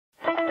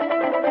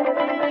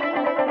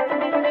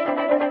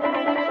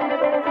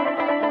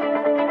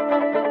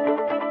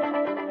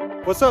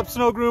What's up,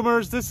 snow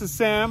groomers? This is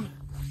Sam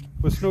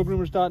with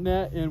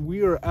snowgroomers.net, and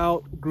we are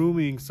out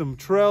grooming some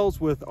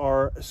trails with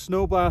our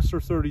SNO BLASTER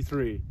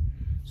 33.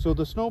 So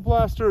the SNO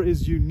BLASTER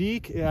is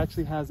unique. It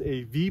actually has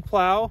a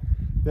V-Plow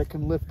that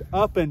can lift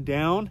up and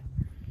down,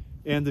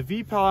 and the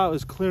V-Plow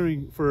is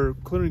for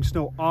clearing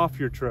snow off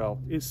your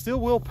trail. It still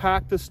will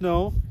pack the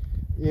snow.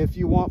 If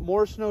you want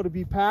more snow to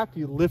be packed,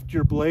 you lift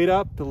your blade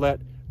up to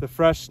let the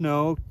fresh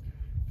snow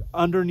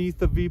underneath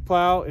the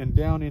V-Plow and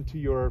down into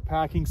your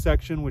packing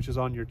section, which is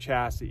on your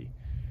chassis.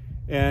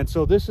 And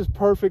so this is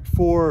perfect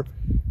for,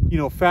 you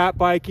know, fat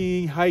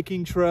biking,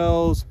 hiking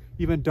trails,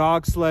 even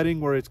dog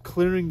sledding, where it's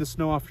clearing the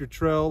snow off your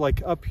trail.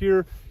 Like up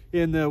here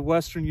in the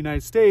western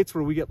United States,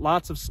 where we get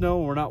lots of snow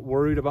and we're not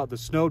worried about the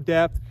snow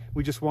depth,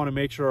 we just want to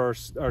make sure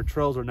our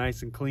trails are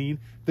nice and clean.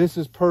 This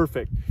is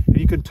perfect. And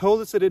you can tow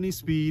this at any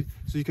speed,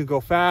 so you can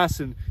go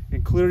fast and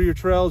clear your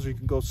trails, or you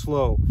can go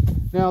slow.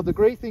 Now, the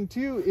great thing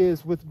too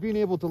is with being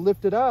able to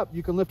lift it up,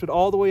 you can lift it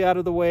all the way out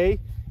of the way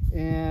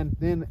and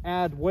then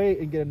add weight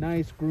and get a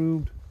nice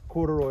groomed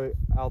corduroy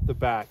out the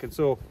back. And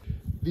so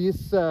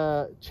this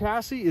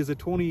chassis is a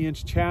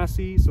 20-inch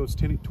chassis, so it's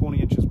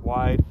 20 inches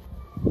wide.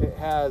 It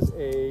has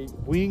a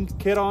wing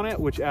kit on it,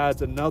 which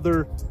adds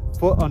another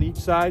foot on each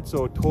side,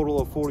 so a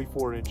total of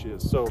 44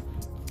 inches. So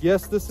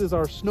yes, this is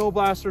our SNO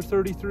BLASTER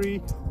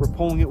 33. We're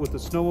pulling it with the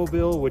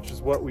snowmobile, which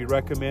is what we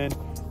recommend.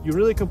 You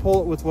really can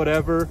pull it with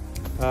whatever,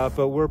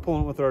 but we're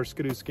pulling it with our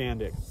Skidoo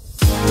Scandic.